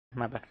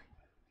My bad.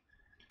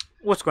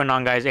 What's going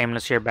on, guys?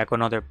 Aimless here, back with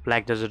another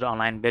Black Desert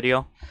Online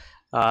video.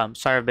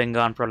 Sorry I've been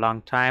gone for a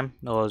long time.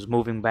 I was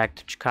moving back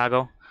to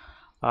Chicago.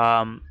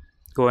 Um,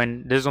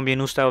 This is gonna be a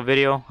new style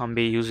video. I'm gonna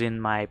be using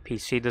my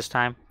PC this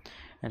time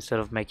instead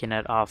of making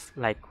it off,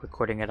 like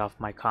recording it off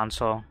my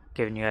console,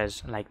 giving you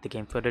guys like the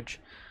game footage.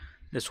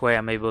 This way,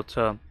 I'm able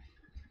to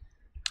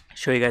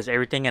show you guys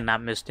everything and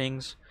not miss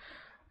things.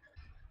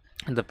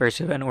 And the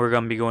first event we're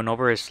gonna be going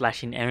over is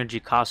slashing energy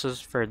costs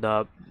for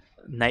the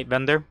night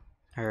vendor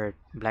or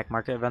black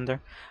market vendor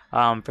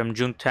from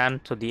June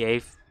 10th to the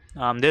 8th.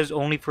 This is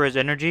only for his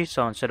energy,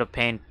 so instead of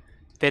paying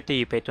 50,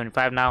 you pay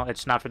 25 now.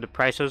 It's not for the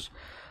prices.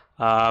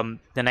 The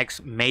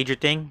next major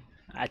thing,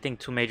 I think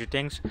two major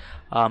things,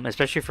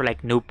 especially for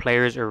like new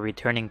players or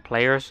returning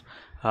players.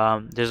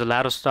 There's a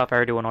lot of stuff. I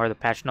already went over the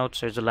patch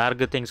notes. There's a lot of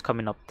good things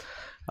coming up.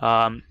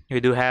 We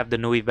do have the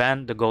new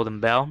event, the Golden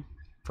Bell,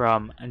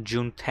 from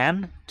June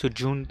 10 to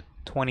June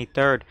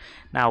 23rd.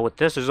 Now with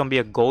this, there's gonna be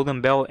a golden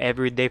bell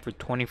every day for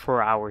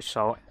 24 hours.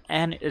 So,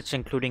 and it's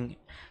including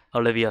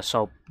Olivia.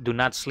 So do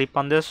not sleep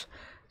on this.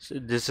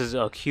 This is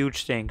a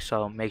huge thing.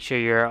 So make sure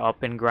you're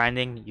up and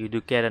grinding. You do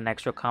get an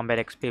extra combat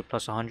XP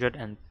plus 100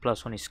 and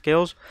plus 20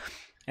 skills.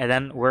 And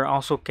then we're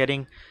also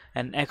getting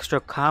an extra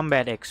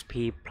combat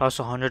XP plus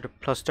 100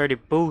 plus 30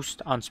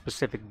 boost on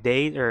specific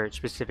days or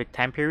specific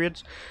time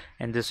periods.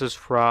 And this is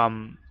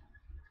from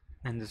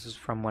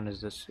when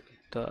is this?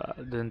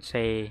 Didn't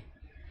say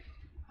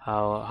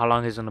how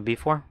long it's gonna be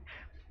for,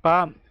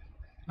 but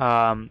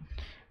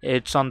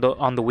it's on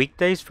the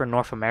weekdays for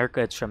North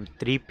America. It's from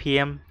 3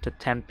 p.m. to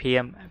 10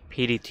 p.m.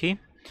 PDT,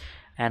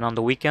 and on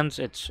the weekends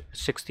it's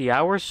 60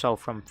 hours. So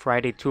from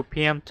Friday 2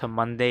 p.m. to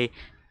Monday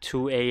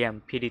 2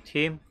 a.m.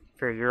 PDT.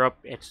 For Europe,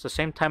 it's the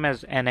same time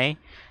as NA.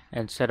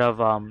 Instead of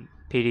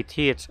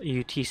PDT, it's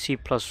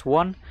UTC plus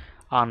 1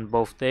 on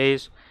both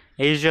days.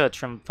 Asia, it's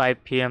from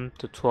 5 p.m.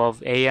 to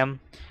 12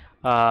 a.m.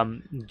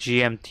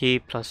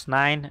 GMT plus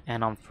 9,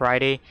 and on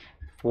Friday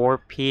 4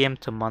 p.m.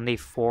 to Monday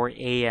 4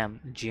 a.m.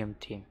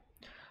 GMT.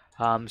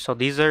 So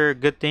these are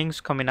good things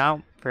coming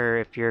out for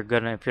if you're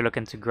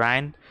looking to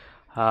grind.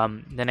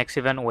 The next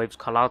event, Waves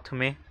Call Out to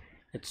Me.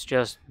 It's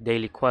just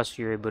daily quests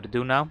you're able to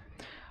do now.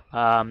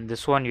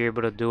 This one you're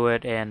able to do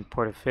it in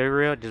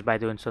Portaferio just by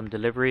doing some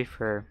delivery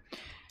for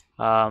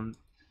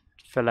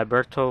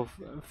Filiberto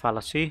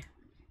Fallacy.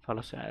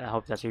 I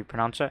hope that's how you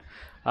pronounce it.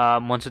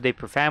 Once a day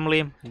per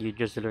family, you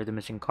just deliver the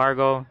missing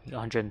cargo,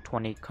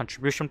 120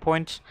 contribution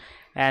points,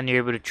 and you're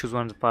able to choose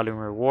one of the following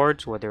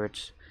rewards, whether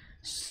it's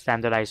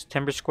standardized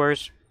timber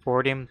squares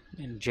 40,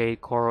 and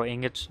jade coral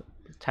ingots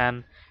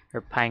 10,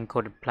 or pine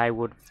coated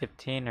plywood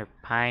 15, or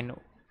pine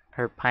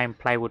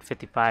plywood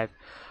 55.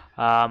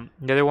 The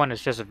other one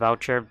is just a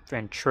voucher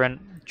in Trent.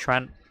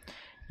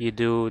 You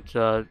do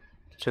to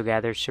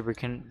gather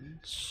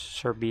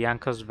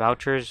Serbianca's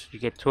vouchers. You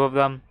get 2 of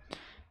them.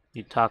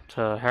 You talk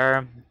to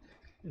her,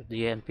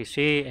 the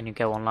NPC, and you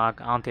get 1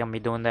 lock. I don't think I'm gonna be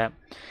doing that.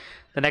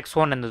 The next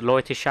one in the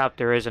loyalty shop,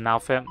 there is an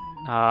outfit.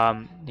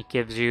 It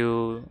gives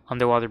you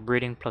underwater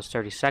breathing plus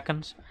 30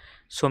 seconds,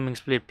 swimming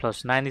speed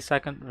plus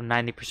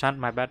 90%.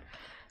 My bad.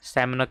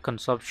 Stamina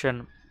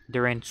consumption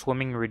during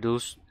swimming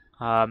reduced,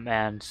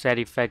 and set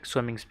effect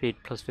swimming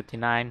speed plus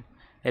 59.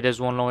 It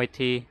is 1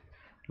 loyalty.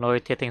 I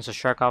think it's a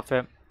shark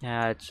outfit.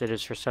 It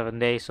is for 7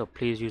 days, so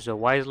please use it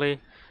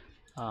wisely.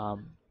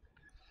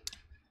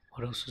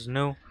 What else is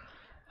new?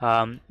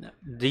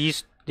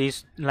 These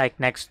like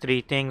next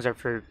 3 things are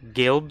for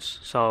guilds.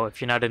 So if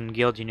you're not in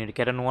guild, you need to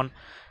get in one.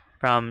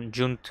 From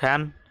June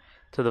 10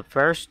 to the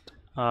 1st,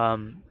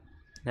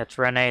 that's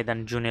Rene.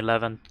 Then June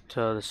 11th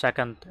to the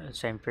 2nd,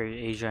 same for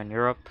Asia and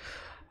Europe.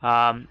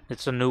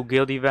 It's a new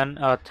guild event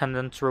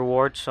attendance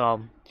reward.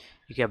 So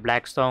you get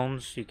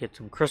blackstones, you get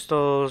some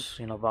crystals,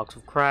 Box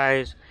of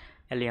Cries,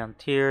 Elion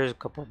Tears, a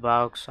couple of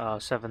bucks,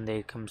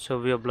 7-day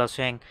Silvio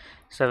Blessing,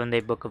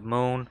 7-day Book of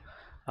Moon,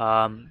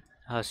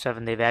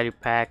 7-day value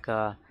pack,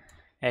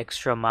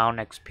 extra mount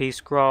XP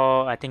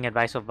scroll. I think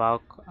Advice of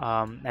Valk.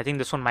 I think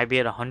this one might be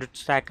at 100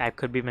 stack. I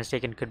could be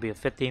mistaken. Could be a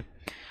 50.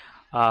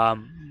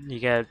 You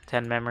get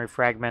 10 memory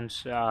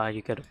fragments.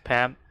 You get a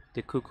pet,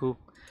 the cuckoo,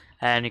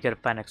 and you get a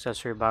fine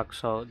accessory box.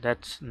 So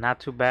that's not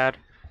too bad.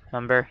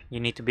 Remember, you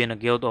need to be in a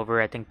guild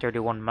over I think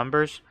 31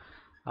 members.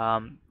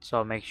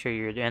 So make sure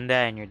you're in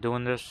there and you're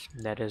doing this.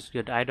 That is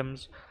good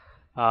items.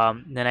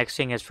 The next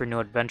thing is for new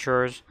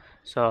adventurers.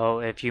 So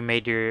if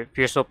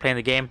you're still playing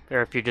the game,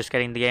 or if you're just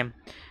getting the game,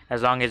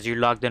 as long as you're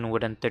logged in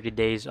within 30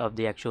 days of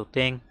the actual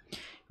thing,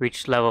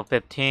 reach level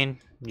 15,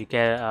 you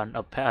get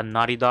a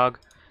naughty dog.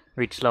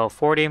 Reach level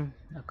 40, a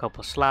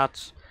couple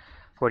slots.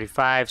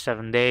 45,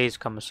 7 days.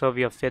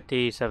 Kamasovia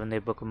 50, 7-day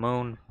Book of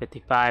Moon.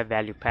 55,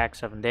 value pack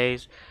 7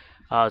 days.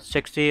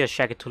 60, a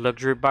Shaggy 2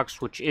 luxury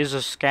box, which is a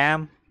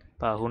scam,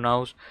 but who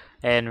knows.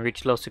 And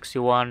reach level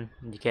 61,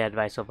 you get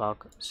Advice of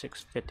Valk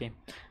 650.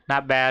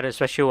 Not bad,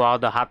 especially with all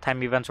the hot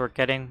time events we're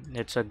getting.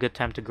 It's a good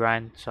time to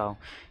grind, so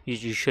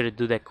you should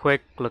do that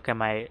quick. Look at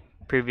my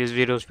previous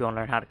videos if you want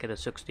to learn how to get a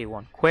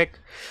 61 quick.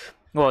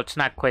 Well, it's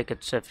not quick,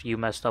 it's if you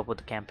messed up with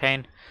the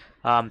campaign.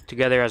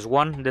 Together as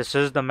one. This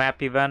is the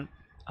map event.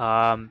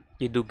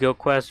 You do guild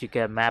quests, you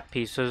get map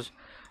pieces.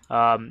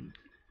 Um,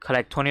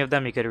 Collect 20 of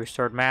them, you get a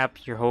restored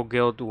map. Your whole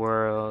guild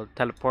will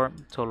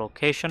teleport to a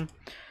location.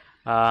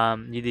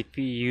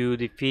 You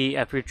defeat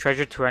every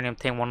treasure to earn and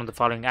obtain one of the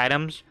following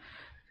items.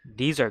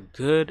 These are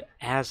good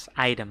ass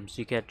items.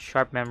 You get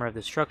sharp memory of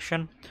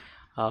destruction,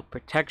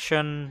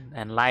 protection,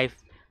 and life.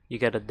 You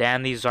get a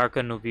Dandy,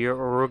 Zarka, Nuvir,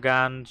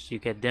 Urugans. You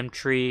get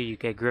Dimtree. You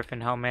get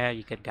Griffin helmet.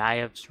 You get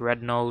Gaiaps,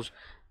 Red Nose,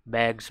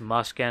 Bags,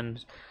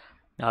 Muskins,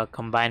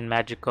 combined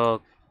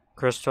magical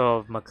crystal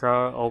of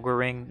Makara, Ogre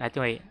Ring. I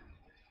think wait,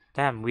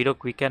 damn, we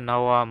get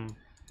no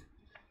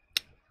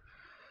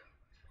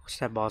what's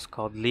that boss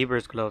called?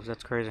 Lieber's gloves.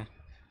 That's crazy.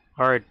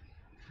 Or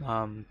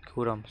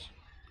Kudums.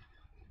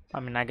 I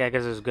mean, I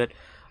guess it's good.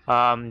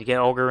 You get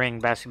Ogre Ring,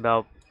 Basket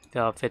Belt,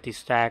 50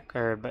 stack,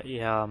 or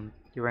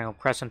you ring of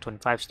Crescent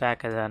 25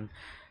 stack, and then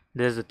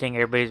this is the thing.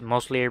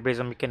 Mostly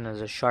everybody's making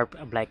is a sharp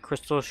black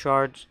crystal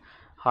shards,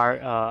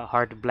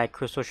 hard black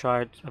crystal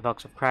shards, a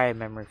Box of Cry,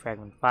 Memory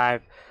Fragment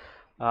 5.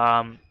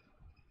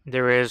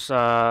 There is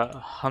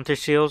Hunter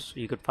Seals.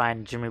 You could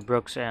find Jimmy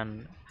Brooks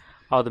in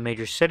all the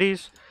major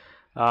cities.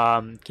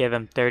 Give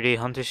him 30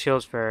 Hunter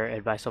Seals for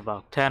advice of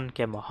about 10.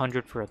 Give him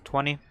 100 for a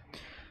 20.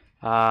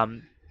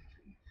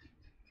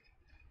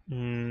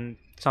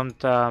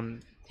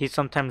 He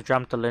sometimes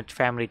drops the Lynch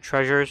family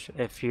treasures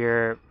if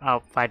you're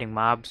out fighting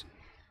mobs.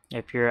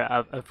 If you're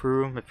if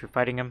you're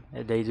fighting him,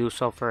 they do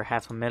so for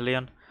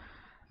 500,000.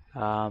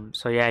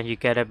 So yeah, you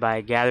get it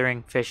by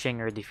gathering,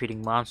 fishing, or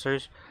defeating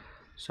monsters.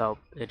 So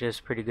it is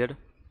pretty good.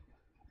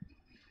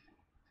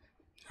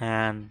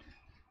 And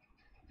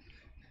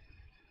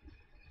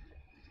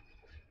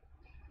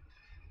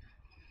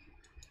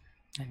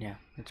yeah,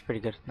 it's pretty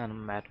good. Not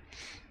bad.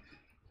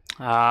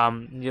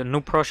 Your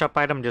new pro shop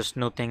item, just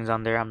new things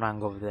on there. I'm not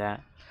gonna go over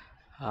that.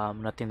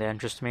 Nothing that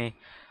interests me.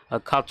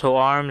 Cup to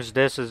arms.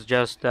 This is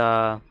just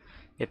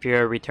if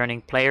you're a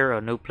returning player or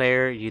a new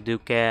player, you do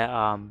get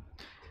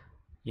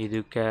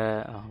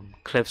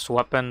Cliff's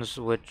weapons,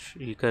 which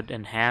you could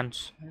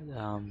enhance. Is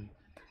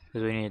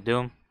what you need to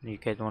do. You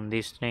get one of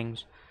these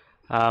things.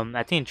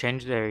 I think it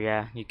changed there.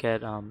 Yeah, you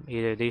get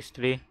either these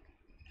three,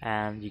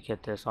 and you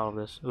get this, all of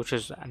this, which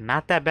is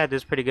not that bad.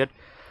 This is pretty good.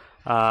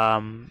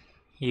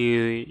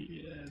 You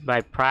by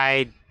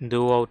Pride,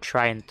 Duo,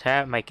 Try, and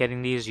Tap. By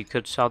getting these, you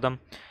could sell them.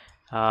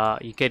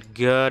 You get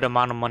good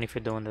amount of money for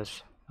doing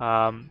this.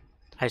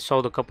 I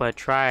sold a couple of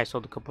Try. I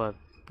sold a couple of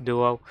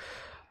Duo.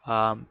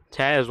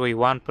 Tat is what you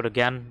want, but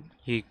again,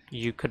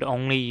 you could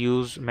only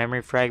use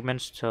memory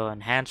fragments to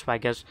enhance. But I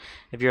guess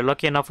if you're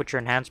lucky enough with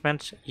your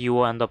enhancements, you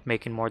will end up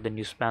making more than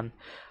you spend.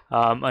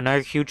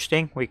 Another huge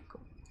thing,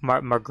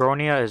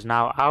 Margronia is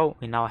now out.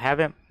 We now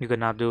have it. You can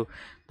now do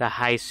the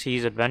high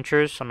seas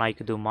adventures. So now you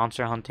can do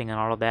monster hunting and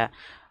all of that.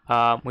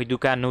 We do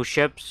got new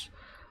ships.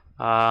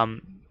 We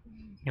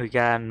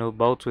got new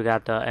boats. We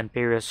got the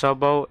Imperial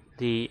Subboat,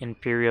 the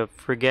Imperial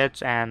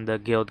Frigates, and the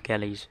Guild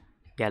Galleys.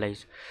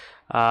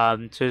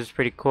 So it's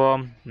pretty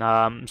cool.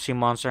 Sea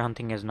monster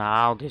hunting is now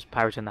out. There's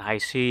pirates in the high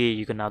sea.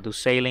 You can now do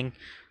sailing.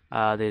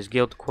 There's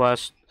guild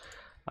quest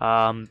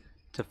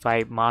to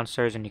fight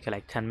monsters, and you get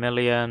like 10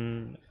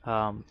 million.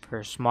 For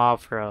a small,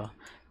 for a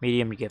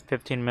medium, you get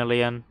 15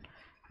 million.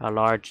 A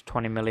large,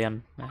 20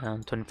 million,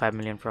 and 25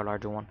 million for a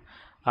larger one.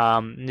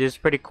 This is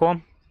pretty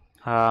cool.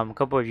 A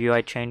couple of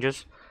UI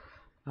changes.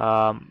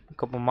 A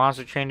couple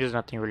monster changes,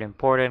 nothing really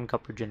important. A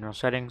couple of general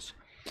settings.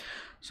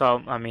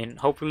 So I mean,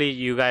 hopefully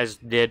you guys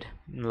did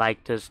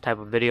like this type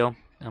of video.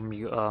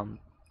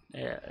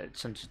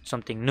 Since it's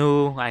something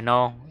new, I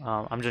know.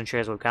 I'm just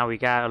sharing what we got. We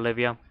got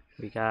Olivia.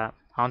 We got.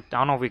 I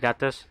don't know if we got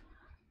this.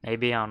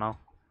 Maybe, I don't know.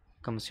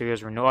 Come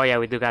serious renewal. Oh yeah,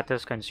 we do got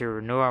this. Come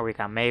serious renewal. We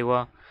got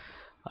Maywa.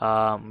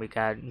 We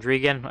got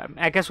Drigan.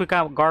 I guess we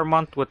got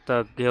Garmont with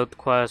the guild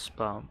quest.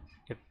 But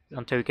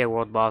until we get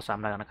world boss, I'm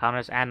not gonna count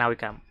this. And now we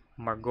got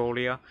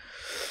Margolia.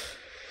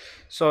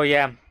 So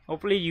yeah,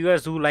 hopefully you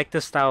guys do like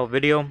this style of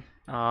video.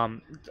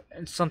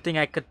 It's something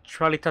I could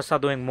probably test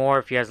out doing more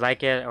if you guys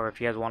like it, or if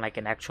you guys want like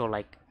an actual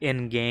like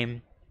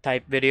in-game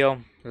type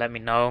video, let me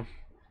know.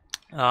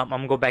 I'm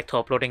gonna go back to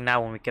uploading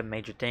now when we get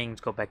major things,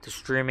 go back to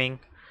streaming,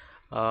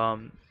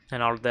 and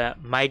all of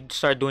that. Might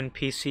start doing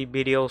PC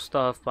video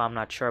stuff, but I'm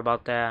not sure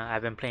about that.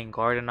 I've been playing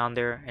Garden on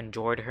there,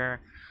 enjoyed her.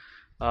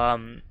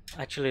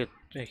 Actually,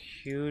 a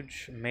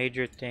huge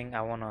major thing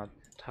I want to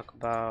talk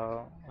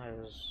about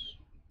is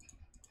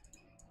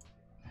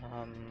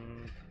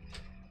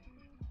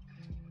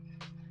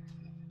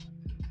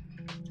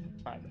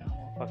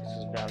fuck, this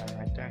is Valiant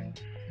right there.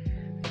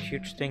 A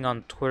huge thing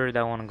on Twitter that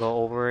I want to go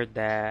over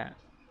that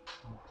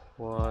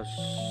was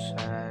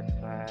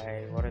said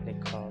by, what are they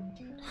called?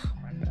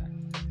 My bad.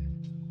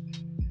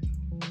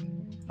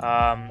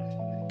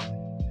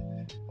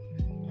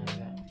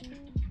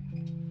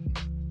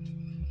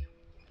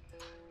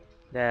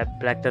 That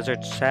Black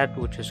Desert said,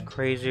 which is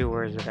crazy.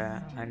 Where is it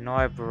at? I know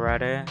I've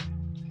read it.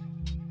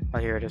 Oh,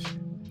 here it is.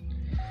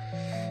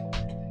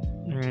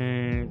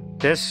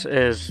 This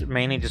is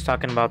mainly just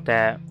talking about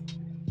that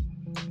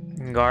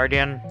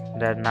Guardian,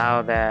 that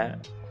now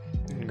that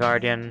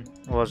Guardian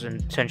was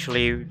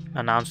essentially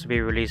announced to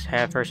be released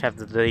first half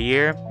of the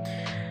year.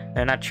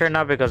 They're not sure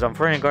now because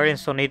unfortunately Guardian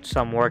still needs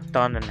some work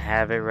done and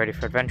have it ready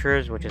for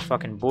adventurers, which is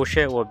fucking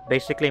bullshit. What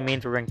basically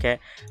means we're gonna get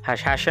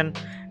Hashin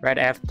right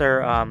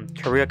after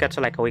Korea gets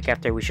it, like a week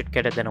after we should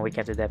get it, then a week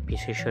after that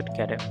PC should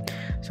get it.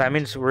 So that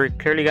means we're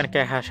clearly gonna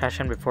get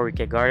Hashin before we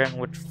get Guardian,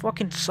 which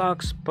fucking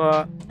sucks,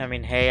 but I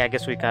mean, hey, I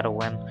guess we gotta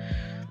win.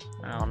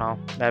 I don't know,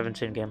 I haven't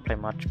seen gameplay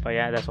much, but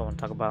yeah, that's what I want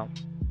to talk about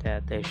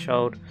that they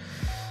showed.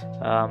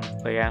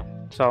 But yeah,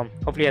 so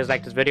hopefully you guys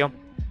like this video.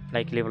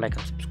 Leave a like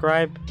and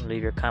subscribe,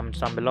 leave your comments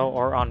down below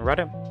or on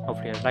Reddit.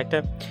 Hopefully you guys liked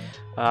it.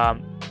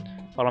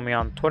 Follow me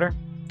on Twitter,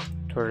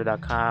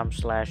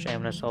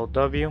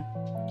 twitter.com/AimlessOW.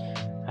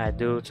 I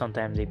do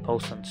sometimes they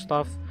post and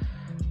stuff.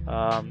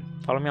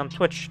 Follow me on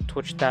Twitch,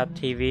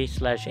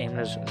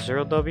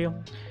 twitch.tv/AimlessOW.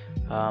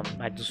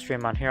 I do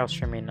stream on here. I was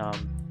streaming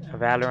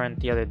Valorant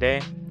the other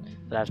day,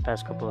 the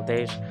past couple of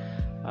days.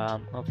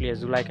 Hopefully you guys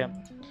do like it.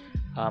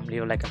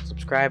 Leave a like and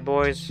subscribe,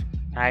 boys.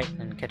 Alright,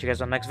 and catch you guys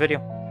on the next video.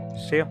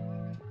 See you.